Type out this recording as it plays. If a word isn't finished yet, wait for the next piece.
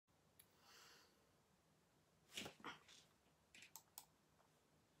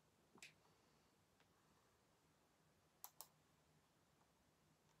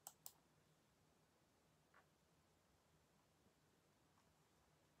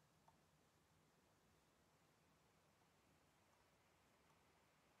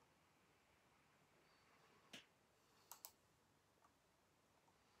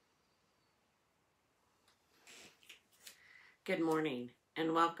Good morning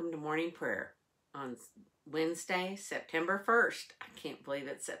and welcome to morning prayer on Wednesday, September 1st. I can't believe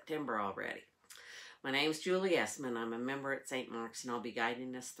it's September already. My name's Julie Essman. I'm a member at St. Mark's and I'll be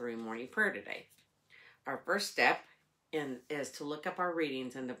guiding us through morning prayer today. Our first step is to look up our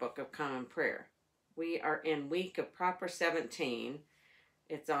readings in the Book of Common Prayer. We are in week of Proper 17.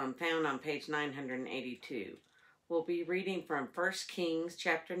 It's found on page 982. We'll be reading from 1 Kings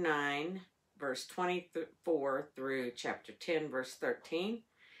chapter 9, verse 24 through chapter 10, verse 13,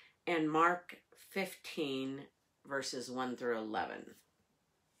 and Mark 15, verses 1 through 11.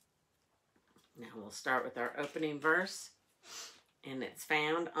 Now we'll start with our opening verse, and it's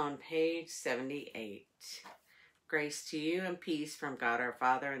found on page 78. Grace to you and peace from God our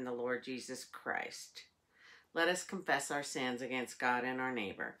Father and the Lord Jesus Christ. Let us confess our sins against God and our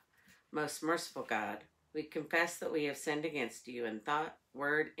neighbor. Most merciful God, we confess that we have sinned against you in thought,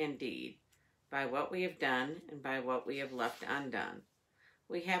 word, and deed, by what we have done and by what we have left undone.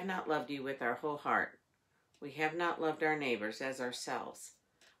 We have not loved you with our whole heart. We have not loved our neighbors as ourselves.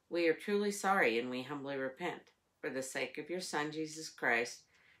 We are truly sorry and we humbly repent. For the sake of your Son, Jesus Christ,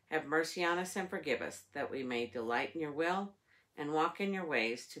 have mercy on us and forgive us, that we may delight in your will and walk in your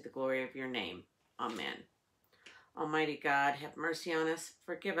ways to the glory of your name. Amen. Almighty God, have mercy on us.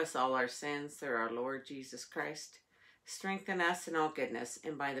 Forgive us all our sins through our Lord Jesus Christ. Strengthen us in all goodness,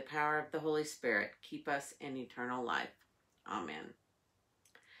 and by the power of the Holy Spirit, keep us in eternal life. Amen.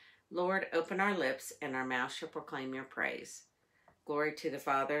 Lord, open our lips, and our mouth shall proclaim your praise. Glory to the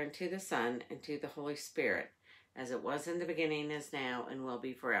Father, and to the Son, and to the Holy Spirit, as it was in the beginning, is now, and will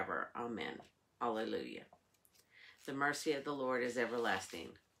be forever. Amen. Alleluia. The mercy of the Lord is everlasting.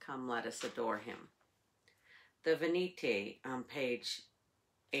 Come, let us adore him. The Venite on page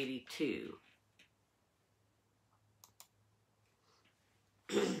 82.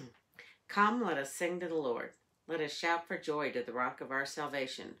 Come, let us sing to the Lord. Let us shout for joy to the rock of our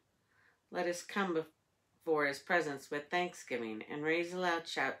salvation. Let us come before his presence with thanksgiving and raise a loud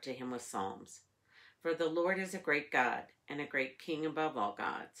shout to him with psalms. For the Lord is a great God and a great King above all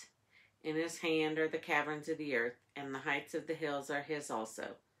gods. In his hand are the caverns of the earth, and the heights of the hills are his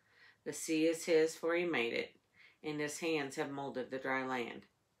also. The sea is his, for he made it, and his hands have molded the dry land.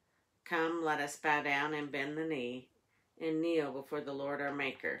 Come, let us bow down and bend the knee, and kneel before the Lord our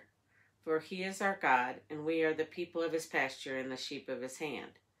Maker. For he is our God, and we are the people of his pasture and the sheep of his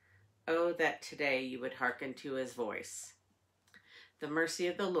hand. Oh, that today you would hearken to his voice. The mercy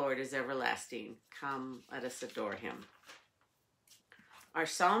of the Lord is everlasting. Come, let us adore him. Our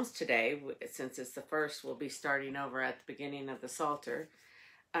Psalms today, since it's the first, we'll be starting over at the beginning of the Psalter,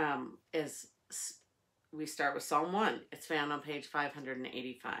 as we start with Psalm 1. It's found on page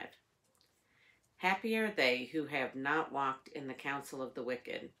 585. Happy are they who have not walked in the counsel of the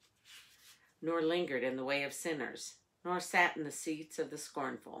wicked, nor lingered in the way of sinners, nor sat in the seats of the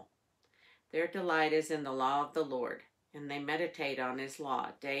scornful. Their delight is in the law of the Lord, and they meditate on his law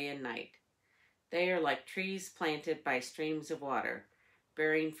day and night. They are like trees planted by streams of water,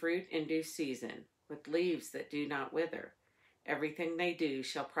 bearing fruit in due season, with leaves that do not wither. Everything they do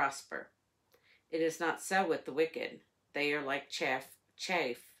shall prosper. It is not so with the wicked. They are like chaff,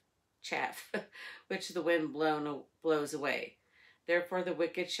 which the wind blows away. Therefore the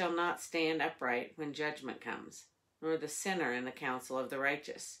wicked shall not stand upright when judgment comes, nor the sinner in the counsel of the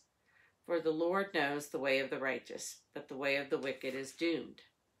righteous. For the Lord knows the way of the righteous, but the way of the wicked is doomed.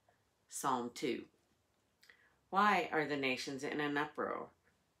 Psalm 2. Why are the nations in an uproar?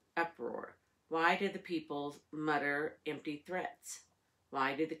 Why do the people mutter empty threats?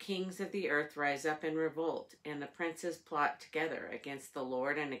 Why do the kings of the earth rise up in revolt, and the princes plot together against the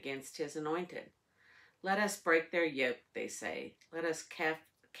Lord and against his anointed? Let us break their yoke, they say. Let us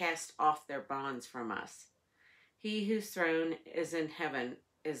cast off their bonds from us. He whose throne is in heaven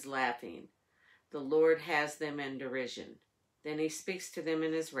is laughing. The Lord has them in derision. Then he speaks to them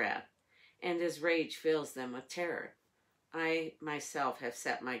in his wrath, and his rage fills them with terror. I myself have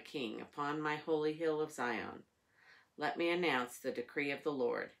set my king upon my holy hill of Zion. Let me announce the decree of the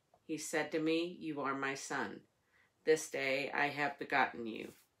Lord. He said to me, you are my son. This day I have begotten you.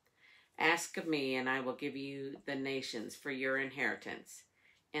 Ask of me, and I will give you the nations for your inheritance,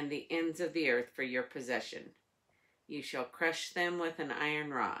 and the ends of the earth for your possession. You shall crush them with an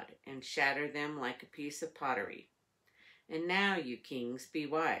iron rod, and shatter them like a piece of pottery. And now, you kings, be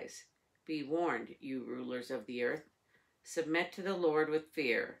wise. Be warned, you rulers of the earth. Submit to the Lord with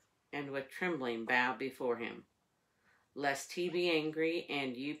fear, and with trembling bow before him. Lest he be angry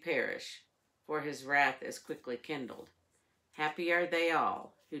and you perish, for his wrath is quickly kindled. Happy are they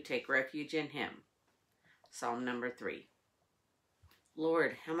all who take refuge in him. Psalm number 3.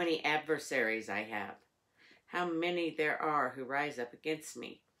 Lord, how many adversaries I have! How many there are who rise up against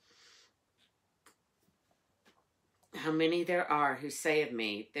me. How many there are who say of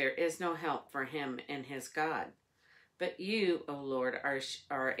me, there is no help for him in his God. But you, O Lord,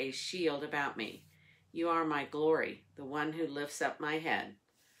 are a shield about me. You are my glory, the one who lifts up my head.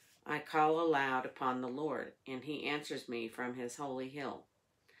 I call aloud upon the Lord, and he answers me from his holy hill.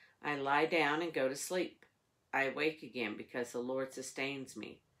 I lie down and go to sleep. I wake again because the Lord sustains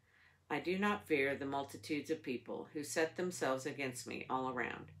me. I do not fear the multitudes of people who set themselves against me all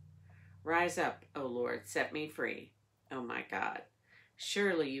around. Rise up, O Lord, set me free, O my God.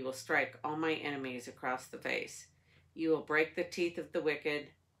 Surely you will strike all my enemies across the face. You will break the teeth of the wicked.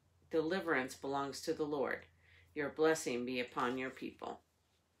 Deliverance belongs to the Lord. Your blessing be upon your people.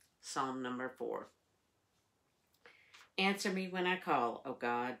 Psalm number 4. Answer me when I call, O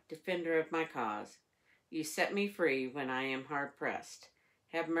God, defender of my cause. You set me free when I am hard pressed.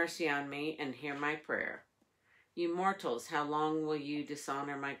 Have mercy on me and hear my prayer. You mortals, how long will you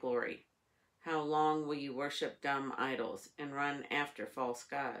dishonor my glory? How long will you worship dumb idols and run after false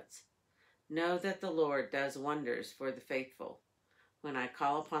gods? Know that the Lord does wonders for the faithful. When I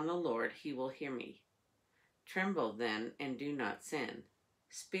call upon the Lord, he will hear me. Tremble then and do not sin.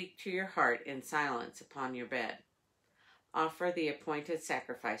 Speak to your heart in silence upon your bed. Offer the appointed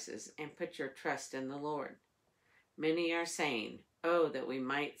sacrifices and put your trust in the Lord. Many are saying, oh, that we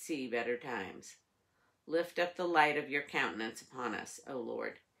might see better times. Lift up the light of your countenance upon us, O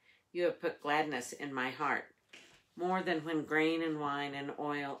Lord. You have put gladness in my heart, more than when grain and wine and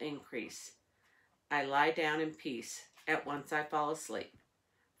oil increase. I lie down in peace. At once I fall asleep.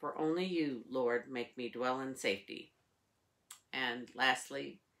 For only you, Lord, make me dwell in safety. And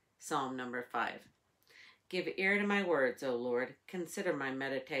lastly, Psalm number 5. Give ear to my words, O Lord. Consider my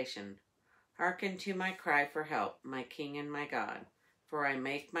meditation. Hearken to my cry for help, my King and my God, for I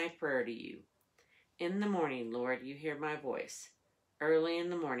make my prayer to you. In the morning, Lord, you hear my voice. Early in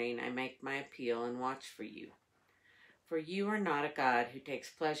the morning I make my appeal and watch for you. For you are not a God who takes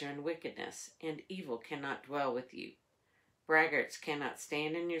pleasure in wickedness, and evil cannot dwell with you. Braggarts cannot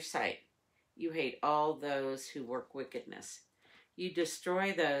stand in your sight. You hate all those who work wickedness. You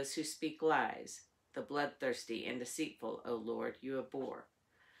destroy those who speak lies. The bloodthirsty and deceitful, O Lord, you abhor.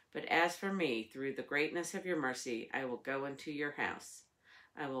 But as for me, through the greatness of your mercy, I will go into your house.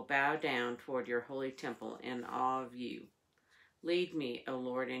 I will bow down toward your holy temple in awe of you. Lead me, O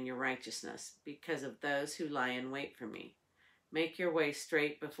Lord, in your righteousness, because of those who lie in wait for me. Make your way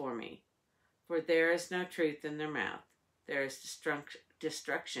straight before me. For there is no truth in their mouth. There is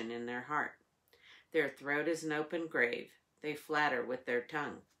destruction in their heart. Their throat is an open grave. They flatter with their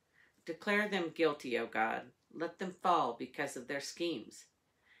tongue. Declare them guilty, O God. Let them fall because of their schemes.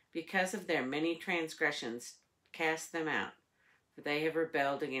 Because of their many transgressions, cast them out, for they have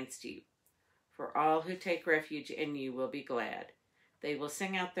rebelled against you. For all who take refuge in you will be glad. They will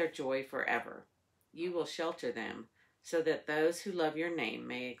sing out their joy forever. You will shelter them, so that those who love your name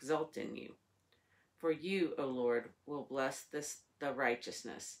may exult in you. For you, O Lord, will bless the righteous.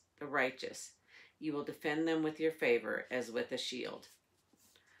 You will defend them with your favor as with a shield.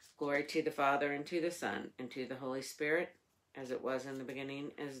 Glory to the Father, and to the Son, and to the Holy Spirit, as it was in the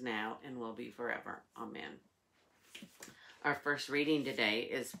beginning, is now, and will be forever. Amen. Our first reading today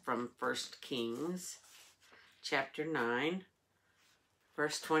is from 1 Kings, chapter 9,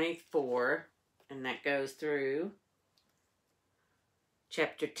 verse 24, and that goes through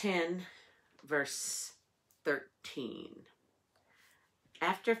chapter 10, verse 13.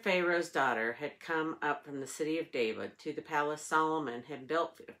 After Pharaoh's daughter had come up from the city of David to the palace Solomon had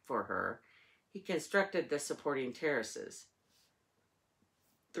built for her, he constructed the supporting terraces.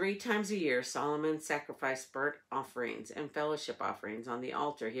 3 times a year, Solomon sacrificed burnt offerings and fellowship offerings on the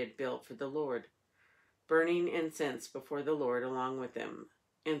altar he had built for the Lord, burning incense before the Lord along with them,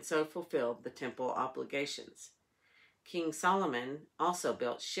 and so fulfilled the temple obligations. King Solomon also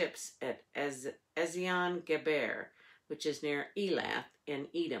built ships at Ezion-Geber, which is near Elath in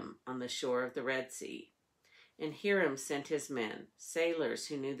Edom on the shore of the Red Sea. And Hiram sent his men, sailors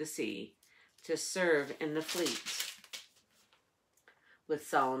who knew the sea, to serve in the fleet with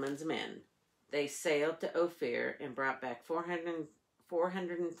Solomon's men. They sailed to Ophir and brought back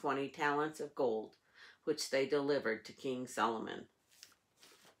 420 talents of gold, which they delivered to King Solomon.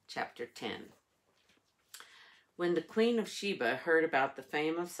 Chapter 10. When the Queen of Sheba heard about the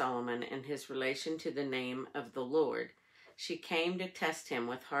fame of Solomon and his relation to the name of the Lord, she came to test him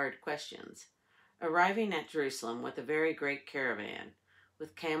with hard questions. Arriving at Jerusalem with a very great caravan,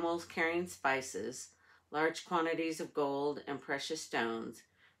 with camels carrying spices, large quantities of gold and precious stones,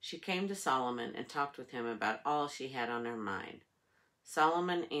 she came to Solomon and talked with him about all she had on her mind.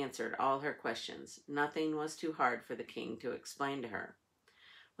 Solomon answered all her questions. Nothing was too hard for the king to explain to her.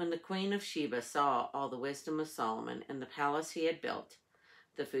 When the queen of Sheba saw all the wisdom of Solomon and the palace he had built,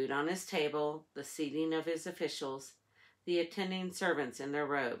 the food on his table, the seating of his officials, the attending servants in their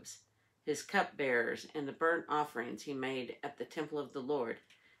robes, his cupbearers, and the burnt offerings he made at the temple of the Lord,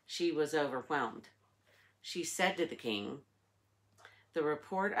 she was overwhelmed. She said to the king, "The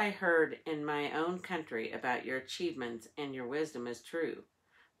report I heard in my own country about your achievements and your wisdom is true,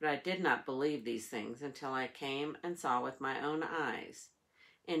 but I did not believe these things until I came and saw with my own eyes.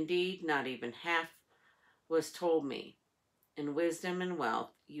 Indeed, not even half was told me. In wisdom and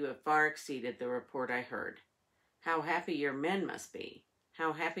wealth, you have far exceeded the report I heard. How happy your men must be!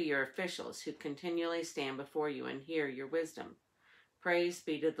 How happy your officials who continually stand before you and hear your wisdom! Praise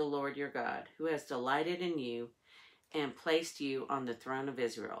be to the Lord your God, who has delighted in you and placed you on the throne of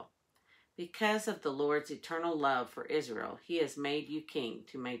Israel. Because of the Lord's eternal love for Israel, he has made you king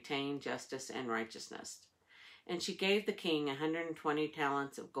to maintain justice and righteousness." And she gave the king 120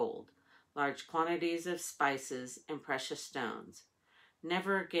 talents of gold, large quantities of spices and precious stones.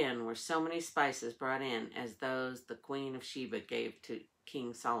 Never again were so many spices brought in as those the queen of Sheba gave to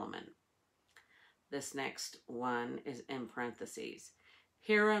King Solomon. This next one is in parentheses.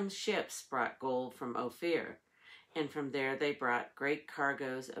 Hiram's ships brought gold from Ophir, and from there they brought great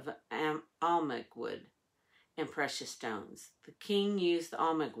cargoes of almug wood and precious stones. The king used the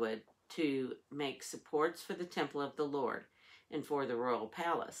almug wood to make supports for the temple of the Lord and for the royal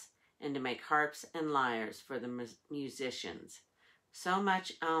palace, and to make harps and lyres for the musicians. So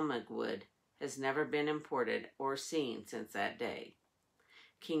much almug wood has never been imported or seen since that day.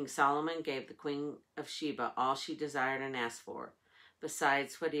 King Solomon gave the queen of Sheba all she desired and asked for,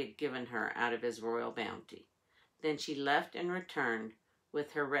 besides what he had given her out of his royal bounty. Then she left and returned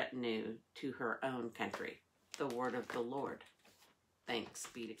with her retinue to her own country. The word of the Lord. Thanks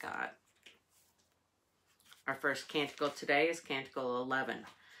be to God. Our first canticle today is Canticle 11,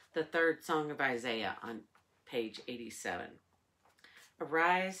 the third song of Isaiah on page 87.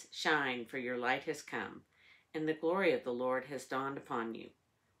 Arise, shine, for your light has come, and the glory of the Lord has dawned upon you.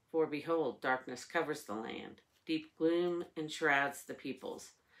 For behold, darkness covers the land, deep gloom enshrouds the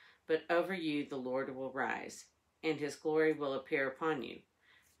peoples. But over you the Lord will rise, and his glory will appear upon you.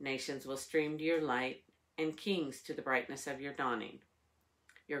 Nations will stream to your light, and kings to the brightness of your dawning.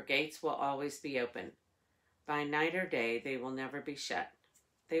 Your gates will always be open. By night or day they will never be shut.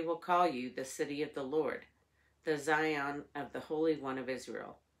 They will call you the city of the Lord, the Zion of the Holy One of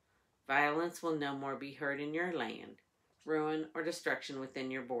Israel. Violence will no more be heard in your land, ruin or destruction within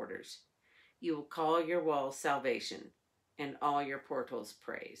your borders. You will call your walls salvation, and all your portals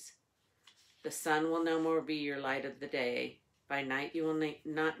praise. The sun will no more be your light of the day. By night you will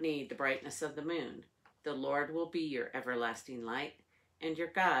not need the brightness of the moon. The Lord will be your everlasting light, and your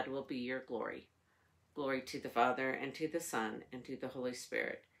God will be your glory. Glory to the Father, and to the Son, and to the Holy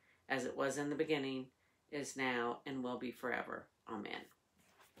Spirit, as it was in the beginning, is now, and will be forever. Amen.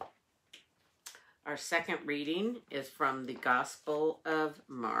 Our second reading is from the Gospel of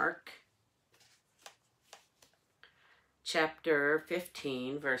Mark, chapter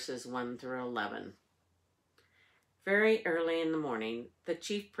 15, verses 1 through 11. Very early in the morning, the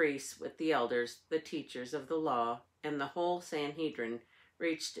chief priests with the elders, the teachers of the law, and the whole Sanhedrin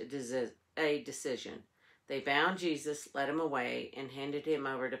reached a decision. They bound Jesus, led him away, and handed him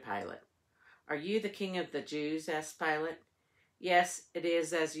over to Pilate. "Are you the king of the Jews?" asked Pilate. "Yes, it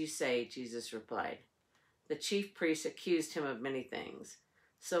is as you say," Jesus replied. The chief priests accused him of many things.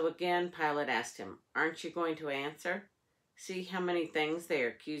 So again Pilate asked him, "Aren't you going to answer? See how many things they are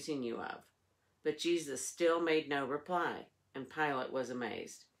accusing you of." But Jesus still made no reply, and Pilate was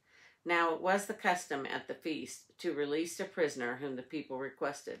amazed. Now it was the custom at the feast to release a prisoner whom the people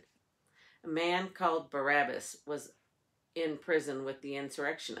requested. A man called Barabbas was in prison with the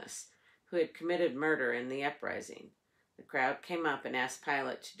insurrectionists who had committed murder in the uprising. The crowd came up and asked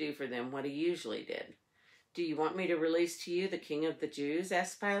Pilate to do for them what he usually did. "Do you want me to release to you the king of the Jews?"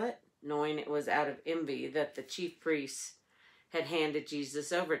 asked Pilate, knowing it was out of envy that the chief priests had handed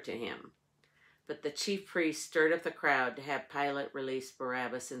Jesus over to him. But the chief priests stirred up the crowd to have Pilate release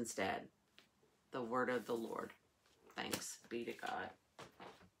Barabbas instead. The word of the Lord. Thanks be to God.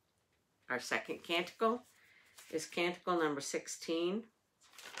 Our second canticle is Canticle number 16,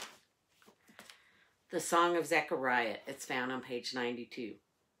 the Song of Zechariah. It's found on page 92.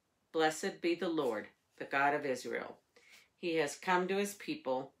 Blessed be the Lord, the God of Israel. He has come to his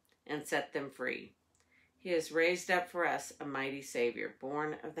people and set them free. He has raised up for us a mighty Savior,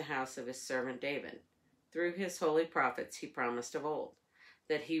 born of the house of his servant David. Through his holy prophets he promised of old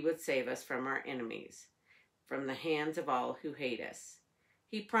that he would save us from our enemies, from the hands of all who hate us.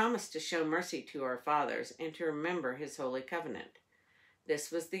 He promised to show mercy to our fathers and to remember his holy covenant. This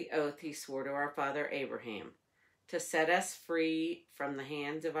was the oath he swore to our father Abraham, to set us free from the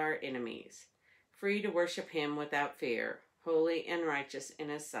hands of our enemies, free to worship him without fear, holy and righteous in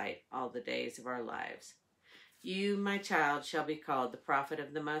his sight all the days of our lives. You, my child, shall be called the prophet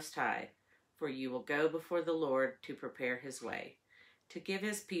of the Most High, for you will go before the Lord to prepare his way, to give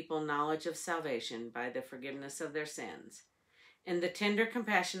his people knowledge of salvation by the forgiveness of their sins. In the tender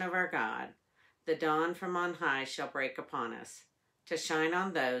compassion of our God, the dawn from on high shall break upon us, to shine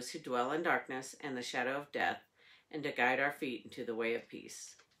on those who dwell in darkness and the shadow of death, and to guide our feet into the way of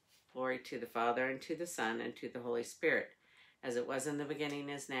peace. Glory to the Father, and to the Son, and to the Holy Spirit, as it was in the beginning,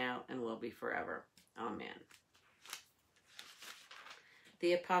 is now, and will be forever. Amen.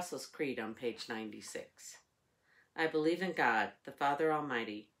 The Apostles' Creed on page 96. I believe in God, the Father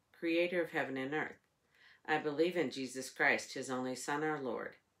Almighty, creator of heaven and earth. I believe in Jesus Christ, his only Son, our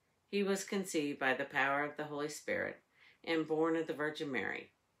Lord. He was conceived by the power of the Holy Spirit and born of the Virgin Mary.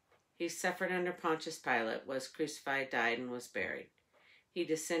 He suffered under Pontius Pilate, was crucified, died, and was buried. He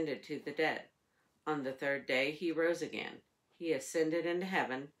descended to the dead. On the third day he rose again. He ascended into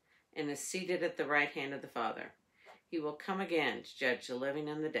heaven and is seated at the right hand of the Father. He will come again to judge the living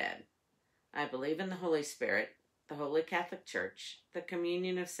and the dead. I believe in the Holy Spirit, the Holy Catholic Church, the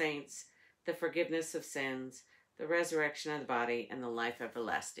communion of saints, the forgiveness of sins, the resurrection of the body, and the life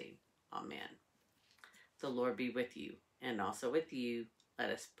everlasting. Amen. The Lord be with you, and also with you. Let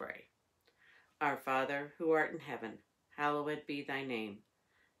us pray. Our Father, who art in heaven, hallowed be thy name.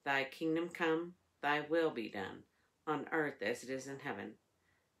 Thy kingdom come, thy will be done, on earth as it is in heaven.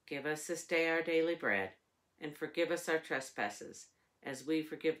 Give us this day our daily bread, and forgive us our trespasses, as we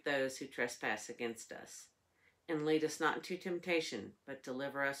forgive those who trespass against us. And lead us not into temptation, but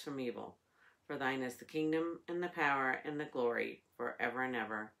deliver us from evil. For thine is the kingdom, and the power, and the glory, forever and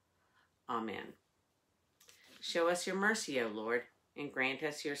ever. Amen. Show us your mercy, O Lord, and grant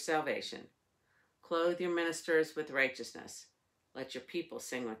us your salvation. Clothe your ministers with righteousness. Let your people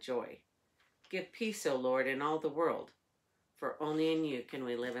sing with joy. Give peace, O Lord, in all the world, for only in you can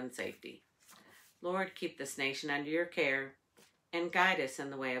we live in safety. Lord, keep this nation under your care, and guide us in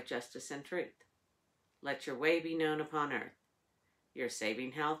the way of justice and truth. Let your way be known upon earth, your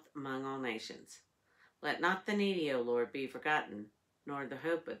saving health among all nations. Let not the needy, O Lord, be forgotten, nor the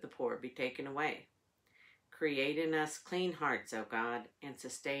hope of the poor be taken away. Create in us clean hearts, O God, and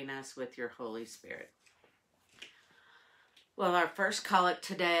sustain us with your Holy Spirit. Well, our first collect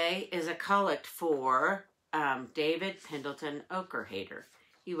today is a collect for David Pendleton Oakerhater.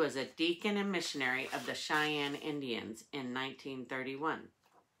 He was a deacon and missionary of the Cheyenne Indians in 1931.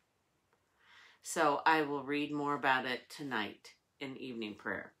 So I will read more about it tonight in evening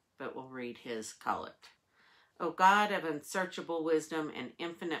prayer, but we'll read his collect. O God of unsearchable wisdom and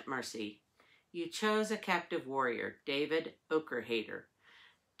infinite mercy, you chose a captive warrior, David Oakerhater,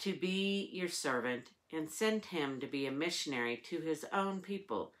 to be your servant and sent him to be a missionary to his own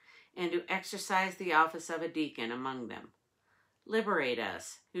people and to exercise the office of a deacon among them. Liberate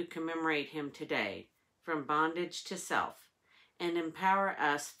us, who commemorate him today, from bondage to self, and empower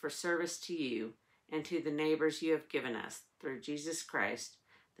us for service to you and to the neighbors you have given us, through Jesus Christ,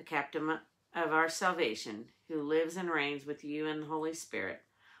 the captain of our salvation, who lives and reigns with you in the Holy Spirit,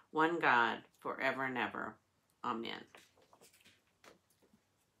 one God, forever and ever. Amen.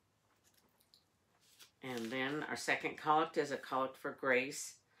 And then our second collect is a collect for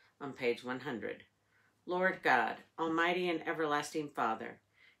grace on page 100. Lord God, Almighty and everlasting Father,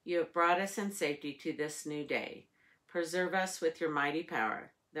 you have brought us in safety to this new day. Preserve us with your mighty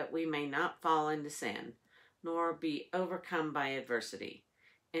power, that we may not fall into sin, nor be overcome by adversity.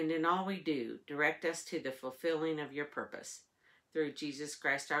 And in all we do, direct us to the fulfilling of your purpose. Through Jesus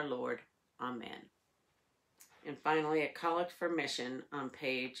Christ our Lord. Amen. And finally, a collect for mission on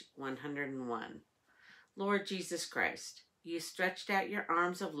page 101. Lord Jesus Christ, you stretched out your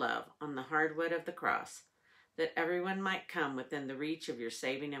arms of love on the hardwood of the cross, that everyone might come within the reach of your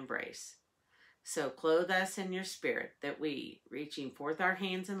saving embrace. So clothe us in your Spirit, that we, reaching forth our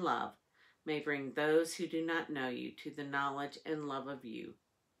hands in love, may bring those who do not know you to the knowledge and love of you,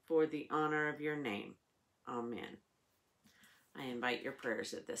 for the honor of your name. Amen. I invite your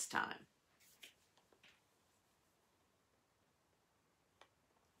prayers at this time.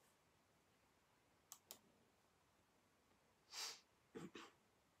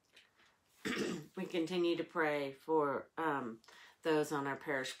 We continue to pray for those on our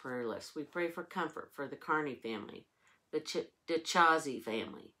parish prayer list. We pray for comfort for the Carney family, the DeChazzi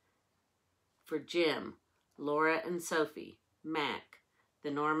family, for Jim, Laura and Sophie, Mac,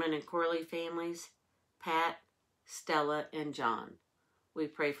 the Norman and Corley families, Pat, Stella, and John. We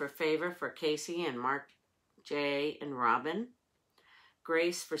pray for favor for Casey and Mark J. and Robin.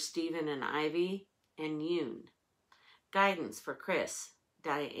 Grace for Stephen and Ivy and Yoon. Guidance for Chris,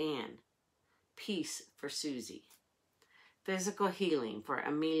 Diane. Peace for Susie. Physical healing for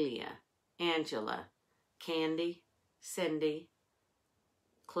Amelia, Angela, Candy, Cindy,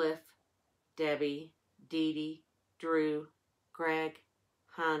 Cliff, Debbie, Dee Dee, Drew, Greg,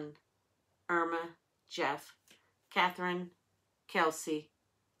 Hun, Irma, Jeff, Catherine, Kelsey,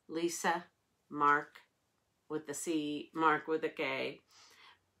 Lisa, Mark with the C, Mark with a K,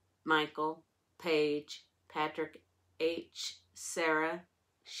 Michael, Paige, Patrick H, Sarah,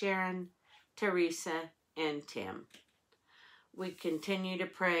 Sharon, Teresa, and Tim. We continue to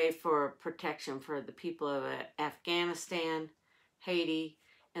pray for protection for the people of Afghanistan, Haiti,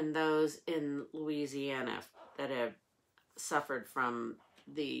 and those in Louisiana that have suffered from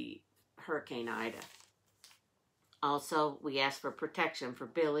the Hurricane Ida. Also, we ask for protection for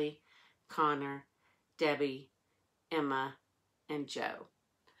Billy, Connor, Debbie, Emma, and Joe.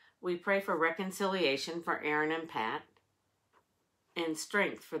 We pray for reconciliation for Aaron and Pat, and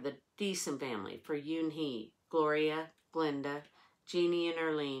strength for the Deason family, for Yoon Hee, Gloria, Glenda, Jeannie and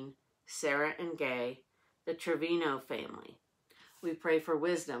Erlene, Sarah and Gay, the Trevino family. We pray for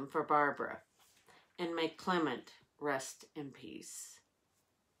wisdom for Barbara, and may Clement rest in peace.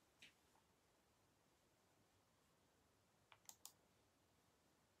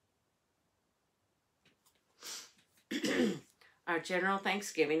 Our general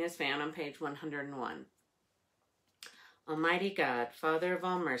thanksgiving is found on page 101. Almighty God, Father of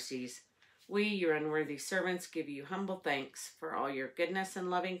all mercies, we, your unworthy servants, give you humble thanks for all your goodness and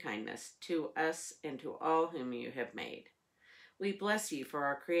loving kindness to us and to all whom you have made. We bless you for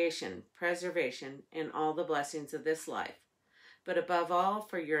our creation, preservation, and all the blessings of this life, but above all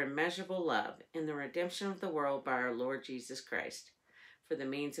for your immeasurable love in the redemption of the world by our Lord Jesus Christ, for the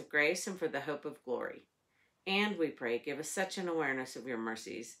means of grace and for the hope of glory. And we pray, give us such an awareness of your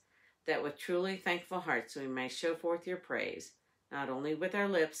mercies, that with truly thankful hearts we may show forth your praise, not only with our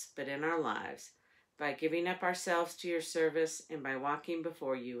lips, but in our lives, by giving up ourselves to your service and by walking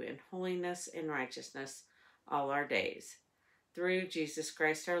before you in holiness and righteousness all our days. Through Jesus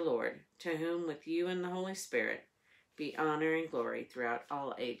Christ our Lord, to whom with you and the Holy Spirit be honor and glory throughout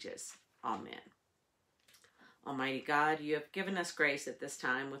all ages. Amen. Almighty God, you have given us grace at this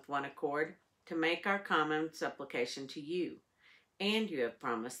time with one accord to make our common supplication to you. And you have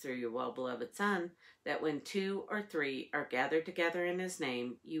promised through your well-beloved Son that when 2 or 3 are gathered together in his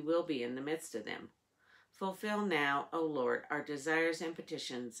name, you will be in the midst of them. Fulfill now, O Lord, our desires and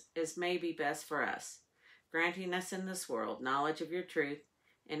petitions as may be best for us, granting us in this world knowledge of your truth,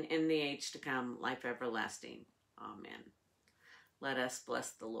 and in the age to come life everlasting. Amen. Let us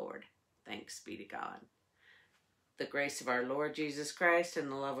bless the Lord. Thanks be to God. The grace of our Lord Jesus Christ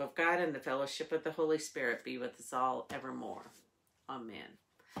and the love of God and the fellowship of the Holy Spirit be with us all evermore. Amen.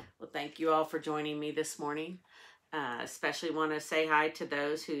 Well, thank you all for joining me this morning. Especially want to say hi to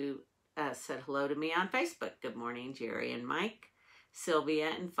those who said hello to me on Facebook. Good morning, Jerry and Mike, Sylvia,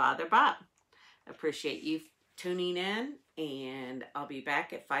 and Father Bob. Appreciate you tuning in, and I'll be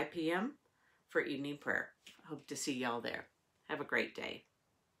back at 5 p.m. for evening prayer. Hope to see y'all there. Have a great day.